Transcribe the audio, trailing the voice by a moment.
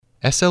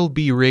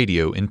SLB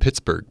Radio in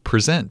Pittsburgh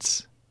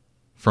presents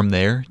From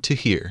There to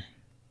Here.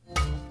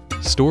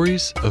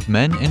 Stories of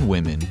men and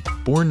women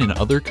born in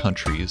other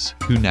countries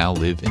who now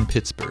live in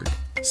Pittsburgh.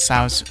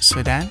 South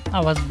Sudan. I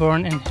was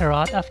born in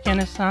Herat,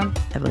 Afghanistan.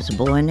 I was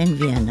born in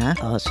Vienna,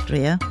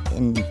 Austria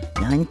in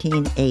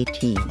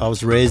 1918. I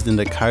was raised in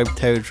the Carib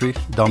territory.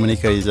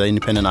 Dominica is an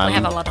independent island.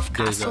 We have a lot of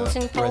castles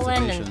in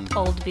Poland and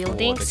old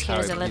buildings. Here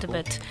is a little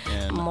bit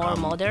more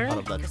modern.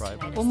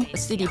 Home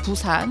city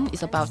Busan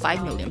is about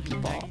 5 million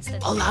people.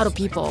 A lot of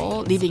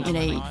people living in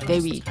a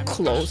very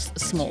close,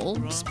 small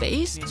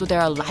space. So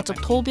there are lots of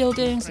tall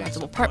buildings, lots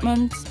of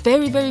apartments.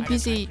 Very, very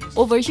busy.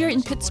 Over here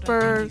in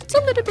Pittsburgh, it's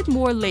a little bit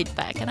more laid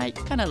back. And I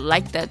kind of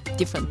like that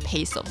different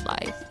pace of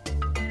life.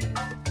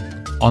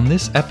 On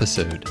this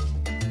episode,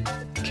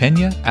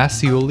 Kenia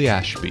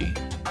Acioly-Ashby.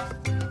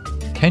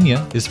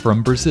 Kenia is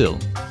from Brazil.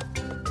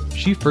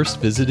 She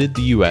first visited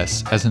the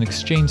U.S. as an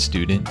exchange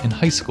student in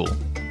high school.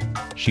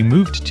 She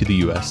moved to the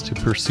U.S. to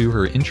pursue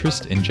her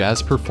interest in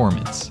jazz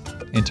performance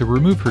and to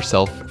remove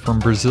herself from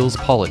Brazil's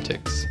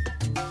politics.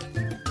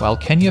 While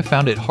Kenia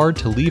found it hard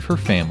to leave her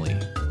family,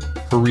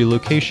 her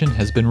relocation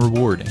has been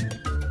rewarding.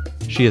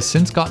 She has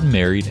since gotten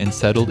married and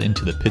settled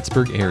into the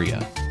Pittsburgh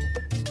area.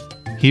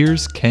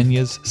 Here's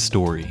Kenia's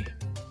story.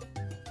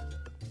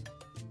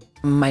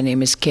 My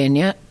name is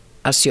Kenia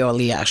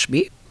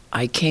Acioly-Ashby.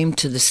 I came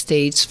to the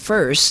States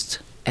first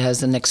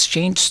as an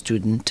exchange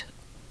student,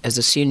 as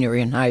a senior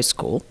in high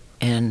school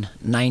in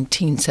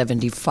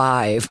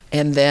 1975,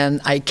 and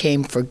then I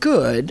came for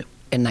good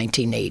in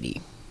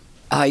 1980.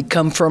 I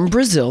come from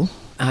Brazil.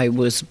 I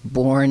was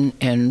born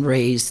and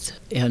raised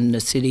in the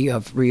city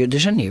of Rio de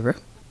Janeiro,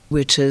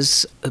 which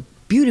is a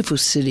beautiful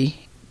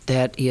city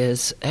that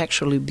is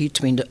actually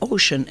between the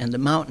ocean and the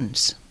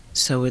mountains.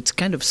 So it's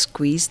kind of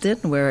squeezed in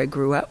where I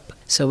grew up.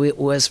 So it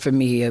was for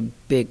me a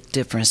big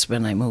difference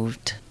when I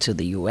moved to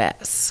the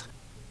U.S.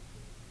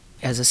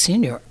 As a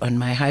senior in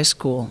my high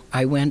school,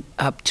 I went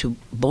up to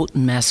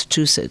Bolton,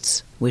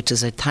 Massachusetts, which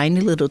is a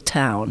tiny little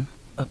town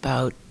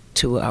about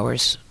 2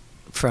 hours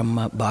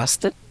from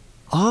Boston.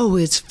 Oh,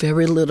 it's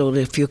very little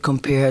if you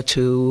compare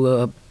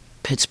to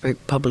Pittsburgh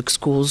public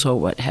schools or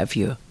what have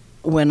you.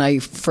 When I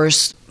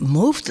first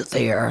moved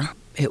there,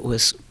 it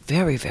was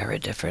very, very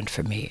different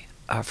for me.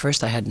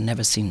 First, I had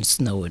never seen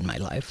snow in my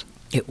life.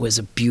 It was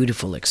a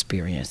beautiful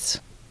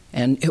experience.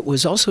 And it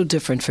was also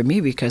different for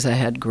me because I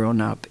had grown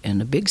up in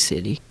a big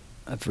city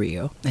of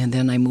Rio, and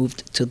then I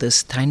moved to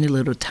this tiny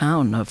little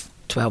town of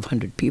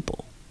 1,200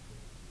 people.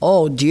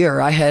 Oh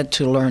dear, I had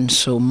to learn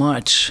so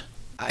much.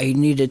 I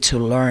needed to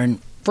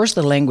learn first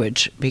the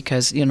language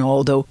because,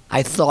 although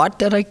I thought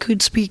that I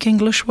could speak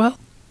English well,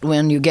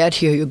 when you get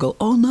here, you go,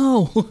 oh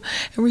no,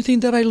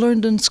 everything that I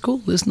learned in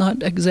school is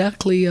not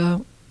exactly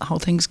how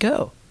things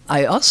go.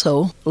 I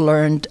also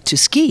learned to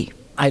ski.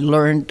 I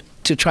learned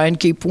to try and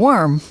keep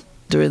warm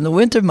during the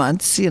winter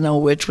months,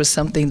 which was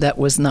something that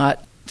was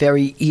not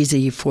very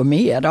easy for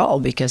me at all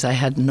because I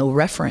had no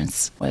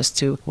reference as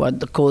to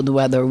what the cold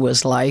weather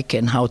was like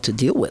and how to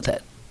deal with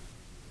it.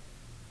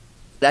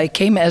 I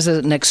came as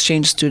an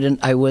exchange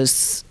student. I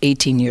was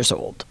 18 years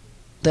old.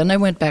 Then I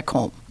went back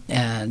home.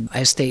 And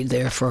I stayed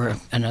there for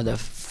another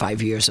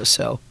 5 years or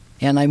so.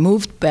 And I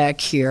moved back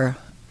here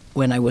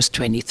when I was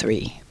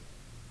 23.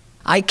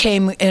 I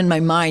came in my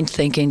mind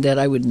thinking that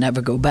I would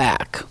never go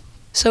back.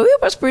 So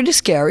it was pretty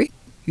scary.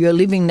 You're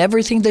leaving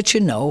everything that you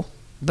know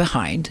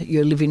behind.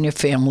 You're leaving your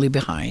family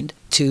behind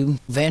to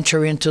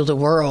venture into the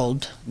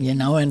world,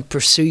 and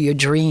pursue your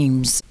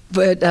dreams.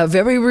 But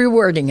very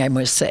rewarding, I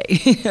must say.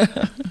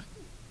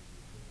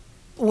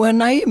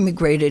 When I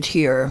immigrated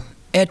here,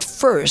 at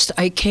first,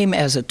 I came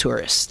as a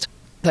tourist.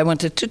 I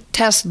wanted to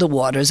test the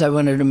waters. I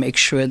wanted to make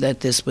sure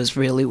that this was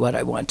really what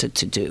I wanted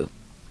to do.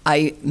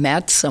 I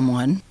met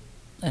someone,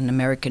 an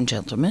American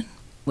gentleman,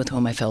 with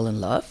whom I fell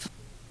in love.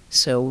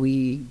 So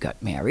we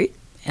got married,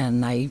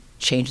 and I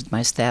changed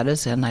my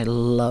status, and I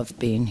love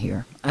being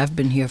here. I've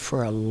been here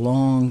for a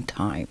long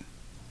time.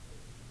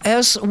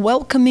 As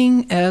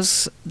welcoming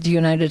as the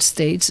United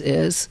States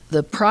is,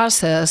 the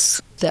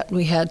process that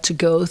we had to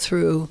go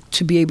through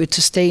to be able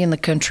to stay in the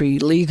country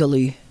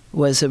legally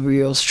was a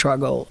real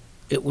struggle.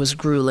 It was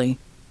grueling.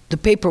 The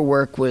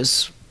paperwork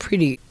was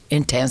pretty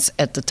intense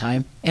at the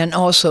time. And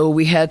also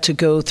we had to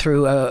go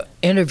through an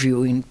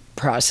interviewing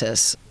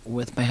process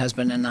with my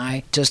husband and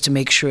I just to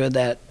make sure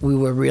that we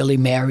were really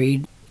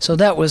married. So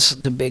that was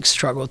the big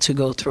struggle, to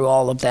go through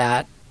all of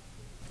that.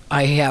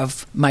 I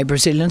have my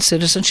Brazilian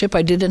citizenship.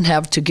 I didn't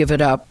have to give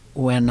it up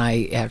when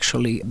I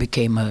actually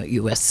became a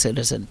U.S.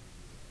 citizen.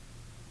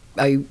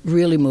 I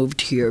really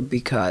moved here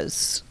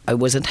because I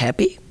wasn't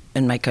happy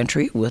in my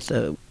country with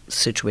the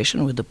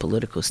situation, with the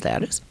political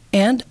status,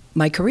 and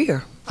my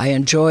career. I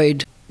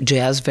enjoyed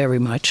jazz very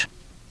much,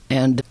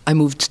 and I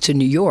moved to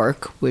New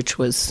York, which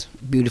was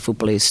a beautiful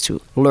place to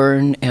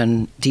learn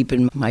and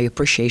deepen my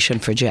appreciation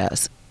for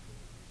jazz.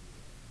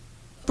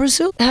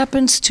 Brazil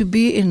happens to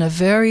be in a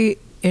very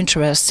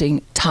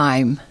interesting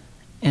time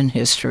in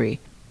history.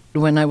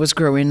 When I was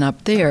growing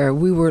up there,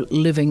 we were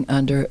living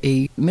under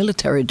a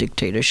military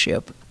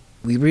dictatorship.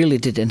 we really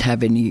didn't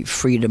have any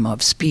freedom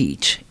of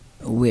speech,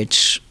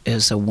 which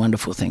is a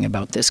wonderful thing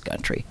about this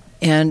country.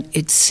 And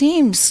it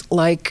seems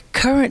like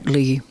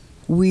currently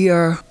we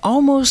are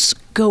almost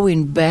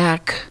going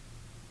back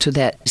to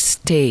that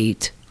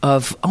state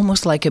of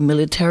almost like a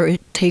military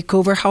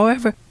takeover.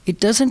 However, it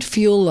doesn't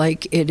feel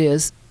like it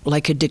is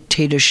like a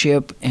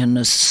dictatorship in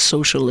a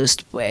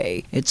socialist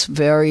way. It's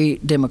very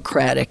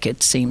democratic,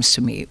 it seems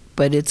to me.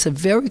 But it's a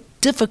very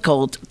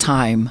difficult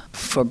time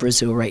for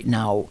Brazil right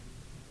now.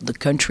 The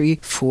country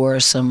for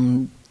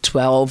some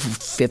 12,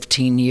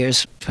 15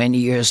 years, 20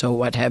 years or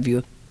what have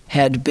you,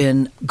 had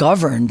been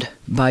governed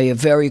by a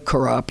very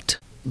corrupt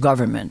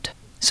government.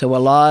 So a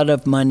lot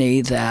of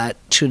money that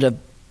should have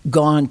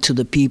gone to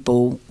the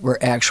people were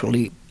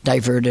actually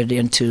diverted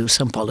into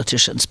some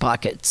politicians'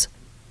 pockets.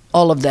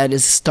 All of that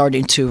is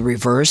starting to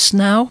reverse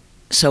now,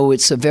 so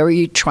it's a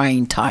very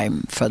trying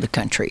time for the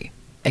country.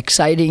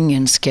 Exciting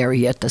and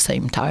scary at the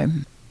same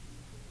time.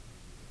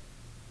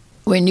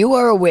 When you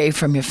are away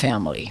from your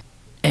family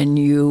and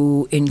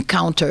you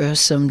encounter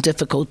some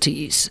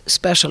difficulties,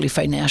 especially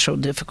financial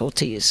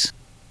difficulties,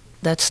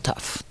 that's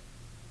tough.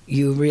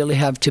 You really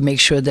have to make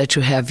sure that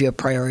you have your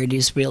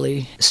priorities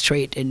really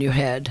straight in your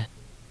head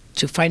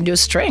to find your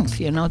strength,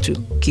 to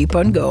keep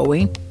on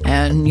going.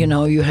 And,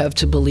 you have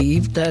to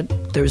believe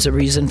that there's a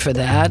reason for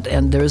that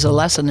and there's a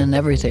lesson in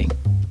everything.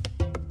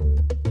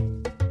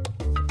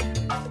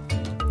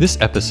 This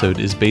episode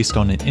is based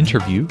on an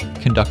interview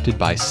conducted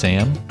by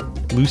Sam,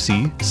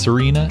 Lucy,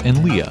 Serena,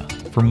 and Leah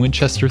from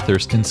Winchester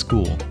Thurston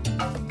School.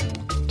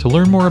 To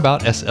learn more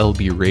about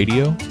SLB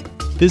Radio,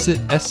 visit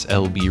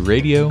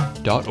slbradio.org.